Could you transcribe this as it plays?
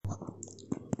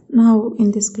Now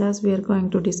in this class we are going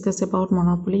to discuss about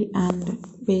monopoly and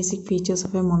basic features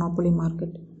of a monopoly market.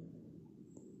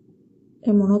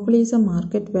 A monopoly is a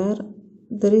market where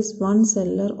there is one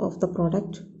seller of the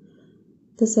product.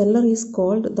 The seller is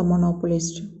called the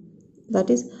monopolist. That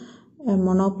is, a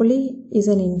monopoly is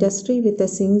an industry with a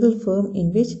single firm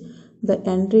in which the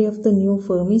entry of the new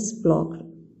firm is blocked.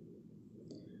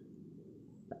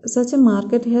 Such a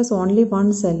market has only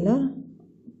one seller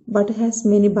but has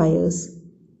many buyers.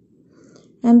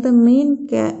 And the main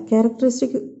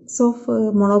characteristics of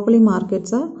monopoly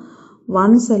markets are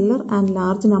one seller and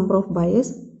large number of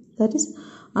buyers. That is,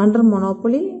 under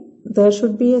monopoly there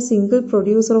should be a single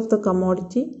producer of the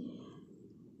commodity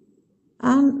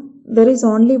and there is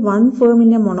only one firm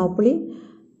in a monopoly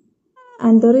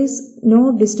and there is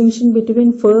no distinction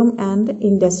between firm and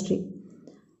industry.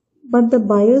 But the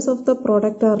buyers of the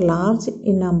product are large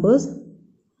in numbers.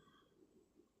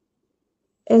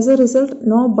 As a result,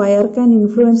 no buyer can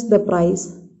influence the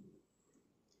price.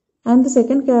 And the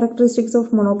second characteristics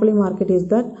of monopoly market is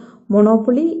that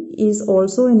monopoly is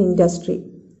also an industry.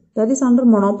 That is, under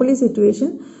monopoly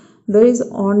situation, there is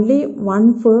only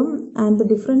one firm and the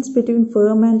difference between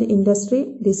firm and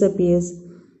industry disappears.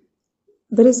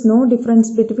 There is no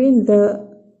difference between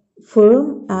the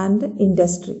firm and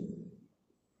industry.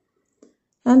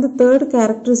 And the third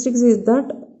characteristics is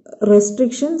that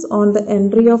restrictions on the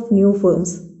entry of new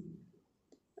firms.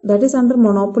 That is, under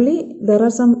monopoly there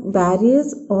are some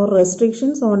barriers or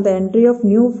restrictions on the entry of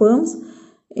new firms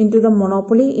into the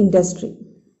monopoly industry.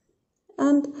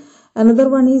 And another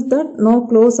one is that no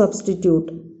close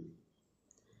substitute.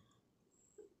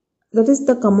 That is,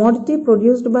 the commodity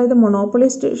produced by the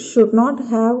monopolist should not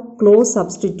have close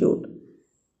substitute.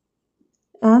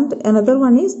 And another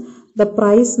one is the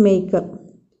price maker.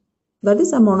 That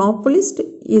is, a monopolist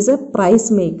is a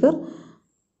price maker.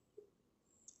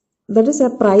 That is, a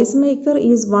price maker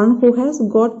is one who has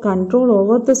got control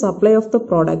over the supply of the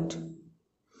product.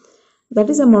 That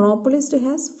is, a monopolist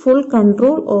has full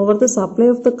control over the supply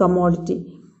of the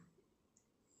commodity.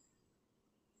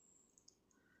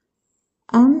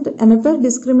 And another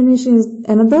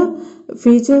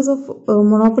features of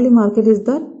monopoly market is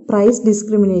that price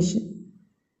discrimination.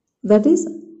 That is,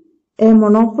 a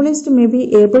monopolist may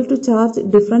be able to charge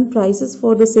different prices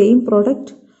for the same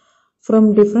product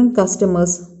from different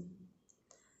customers.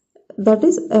 That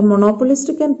is, a monopolist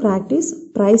can practice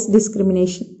price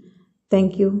discrimination.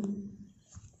 Thank you.